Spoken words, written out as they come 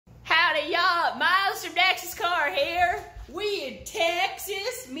here. We in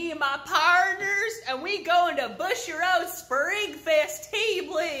Texas, me and my partners, and we going to Bushy Road Spring Fest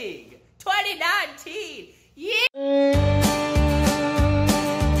Team League 2019. Yeah!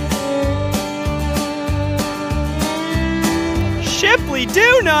 Shipley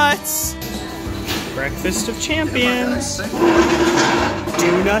Donuts! Breakfast of Champions.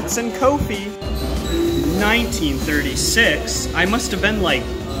 Donuts and Kofi. 1936. I must have been like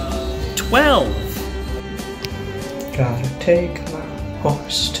 12. Gotta take my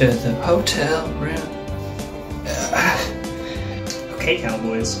horse to the hotel room. Okay,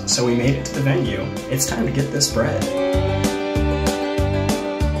 Cowboys, so we made it to the venue. It's time to get this bread.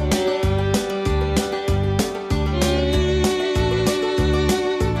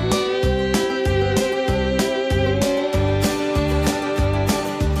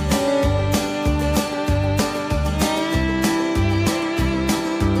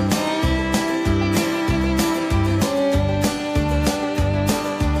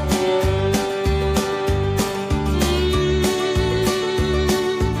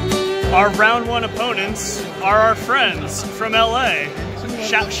 Our round one opponents are our friends from LA.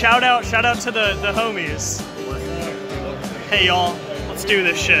 Shout out to the homies. Hey y'all, let's do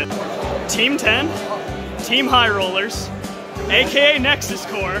this shit. Team 10, Team High Rollers, aka Nexus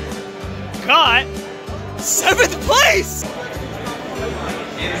Corps, got 7th place!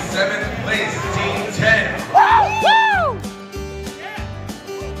 In 7th place, Team 10. Woo!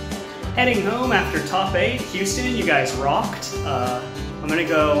 Heading home after top 8, Houston, you guys rocked. I'm gonna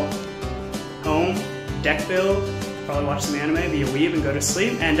go home, deck build, probably watch some anime, be a weeb, and go to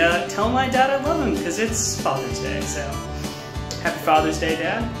sleep, and tell my dad I love him, because it's Father's Day, so happy Father's Day,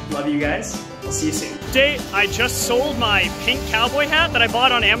 Dad. Love you guys. I'll see you soon. Today, I just sold my pink cowboy hat that I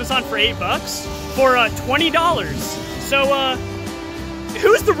bought on Amazon for $8 for $20. So,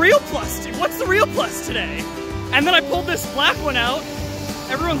 who's the real plus? What's the real plus today? And then I pulled this black one out,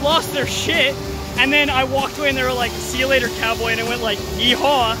 everyone lost their shit, and then I walked away and they were like, see you later, cowboy, and I went like,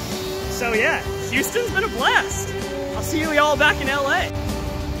 yeehaw. So yeah, Houston's been a blast. I'll see you all back in LA.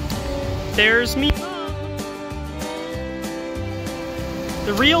 There's me.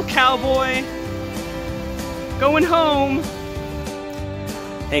 The real cowboy. Going home.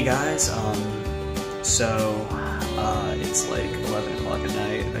 Hey guys, it's like 11 o'clock at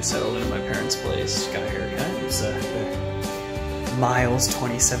night. I settled into my parents' place, got a haircut. It's the Miles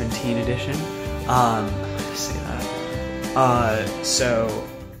 2017 edition. I say that. So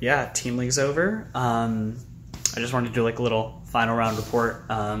yeah, Team League's over. I just wanted to do like a little final round report.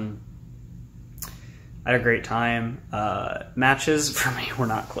 I had a great time. Matches for me were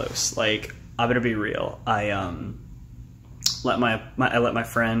not close. Like, I'm gonna be real. I let my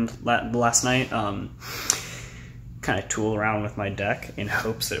friend last night kind of tool around with my deck in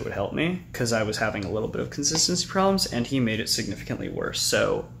hopes that it would help me, because I was having a little bit of consistency problems, and he made it significantly worse.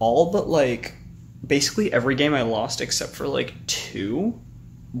 So all but like basically every game I lost except for like 2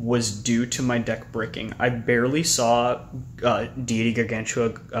 was due to my deck bricking. I barely saw Deity Gargantua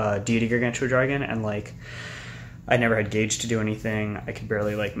Dragon, and like I never had gauge to do anything. I could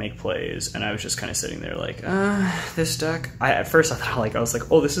barely like make plays, and I was just kind of sitting there like, this deck. At first I thought I was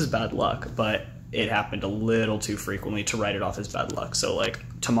like, oh, this is bad luck, but it happened a little too frequently to write it off as bad luck. So like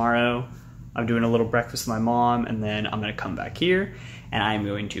tomorrow I'm doing a little breakfast with my mom, and then I'm gonna come back here and I'm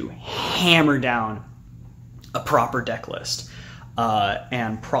going to hammer down a proper deck list.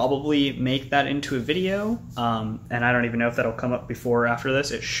 And probably make that into a video, and I don't even know if that'll come up before or after this.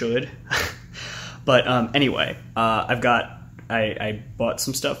 It should. But anyway, I bought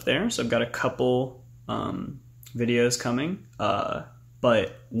some stuff there, so I've got a couple videos coming.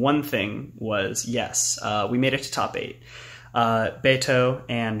 But one thing was, yes, we made it to top 8. Beto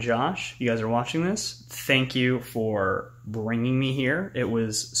and Josh, you guys are watching this. Thank you for bringing me here. It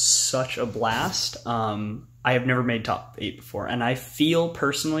was such a blast. I have never made top 8 before, and I feel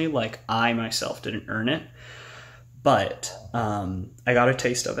personally like I myself didn't earn it, but I got a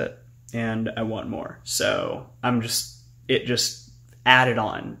taste of it, and I want more. So it just added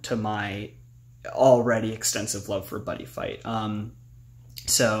on to my already extensive love for Buddyfight.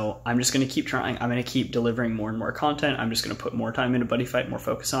 So I'm just going to keep trying. I'm going to keep delivering more and more content. I'm just going to put more time into Buddyfight, more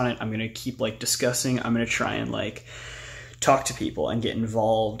focus on it. I'm going to keep like discussing. I'm going to try and like talk to people and get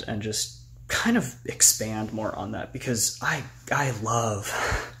involved and just kind of expand more on that, because I love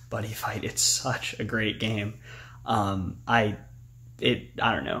Buddyfight. It's such a great game. I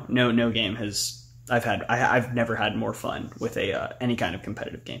don't know. No game has I've never had more fun with any kind of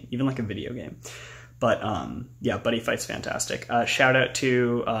competitive game, even like a video game. But yeah, Buddyfight's fantastic. Shout out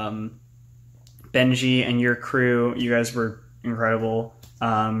to Benji and your crew. You guys were incredible.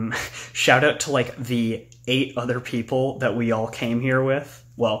 Shout out to like the 8 other people that we all came here with.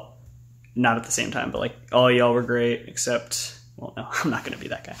 Well, not at the same time, but like, all y'all were great, except, well, no, I'm not going to be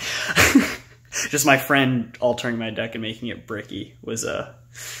that guy. Just my friend altering my deck and making it bricky was, but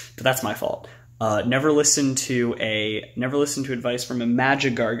that's my fault. Never listen to advice from a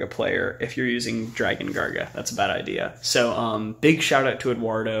Magigarga player if you're using Dragon Garga. That's a bad idea. So big shout out to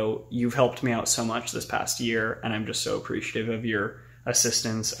Eduardo. You've helped me out so much this past year, and I'm just so appreciative of your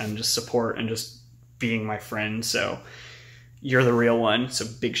assistance and just support and just being my friend. So you're the real one. So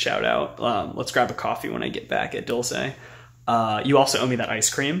big shout out. Let's grab a coffee when I get back at Dulce. You also owe me that ice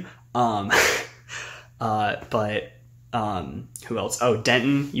cream. Who else? Oh,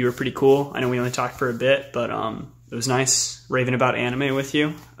 Denton, you were pretty cool. I know we only talked for a bit, but it was nice raving about anime with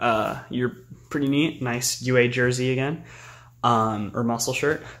you. You're pretty neat. Nice UA jersey again, or muscle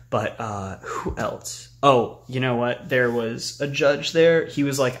shirt. But who else? Oh, you know what? There was a judge there. He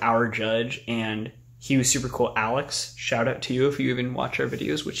was like our judge, and he was super cool. Alex, shout out to you if you even watch our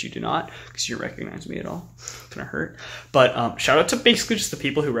videos, which you do not, because you don't recognize me at all. It's gonna hurt. But shout out to basically just the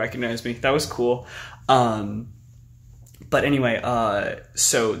people who recognize me. That was cool. But anyway,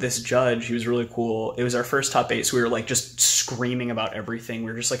 so this judge, he was really cool. It was our first top 8, so we were like just screaming about everything.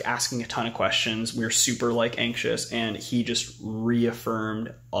 We were just like asking a ton of questions. We were super like anxious, and he just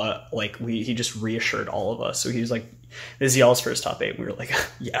reaffirmed, he just reassured all of us. So he was like, "This is y'all's first top 8." And we were like,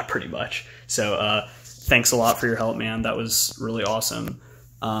 "Yeah, pretty much." So thanks a lot for your help, man. That was really awesome.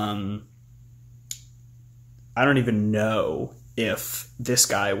 I don't even know if this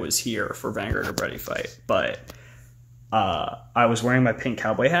guy was here for Vanguard or Buddyfight, but I was wearing my pink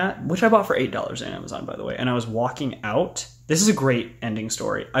cowboy hat, which I bought for $8 on Amazon, by the way, and I was walking out. This is a great ending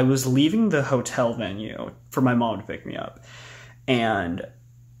story. I was leaving the hotel venue for my mom to pick me up, and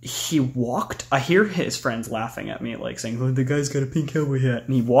I hear his friends laughing at me, like saying, "Oh, the guy's got a pink cowboy hat,"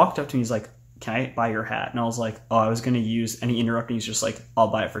 and he walked up to me, he's like, "Can I buy your hat?" And I was like, "Oh, I was going to use," and he interrupted me, he's just like, "I'll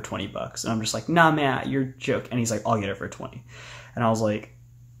buy it for $20. And I'm just like, "Nah, man, you're joking." And he's like, "I'll get it for 20. And I was like,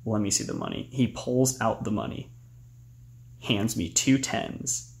 "Let me see the money." He pulls out the money, hands me 2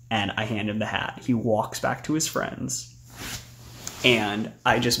 10s, and I hand him the hat. He walks back to his friends, and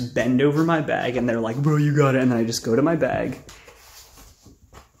I just bend over my bag, and they're like, "Bro, you got it." And then I just go to my bag,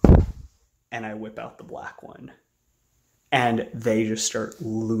 and I whip out the black one. And they just start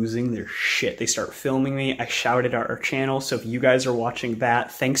losing their shit. They start filming me. I shouted at our channel. So if you guys are watching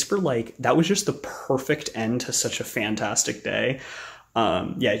that, thanks for that was just the perfect end to such a fantastic day.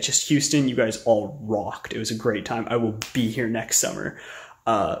 Yeah, just Houston, you guys all rocked. It was a great time. I will be here next summer.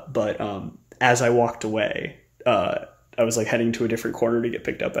 But as I walked away, I was like heading to a different corner to get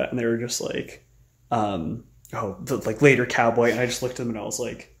picked up at, and they were just like, later cowboy. And I just looked at them and I was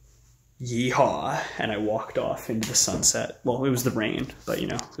like, "Yeehaw," and I walked off into the sunset. Well, it was the rain, but you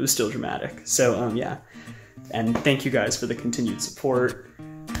know, it was still dramatic. So yeah, and thank you guys for the continued support.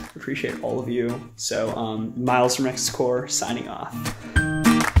 Appreciate all of you. So Miles from Nexus Corps signing off.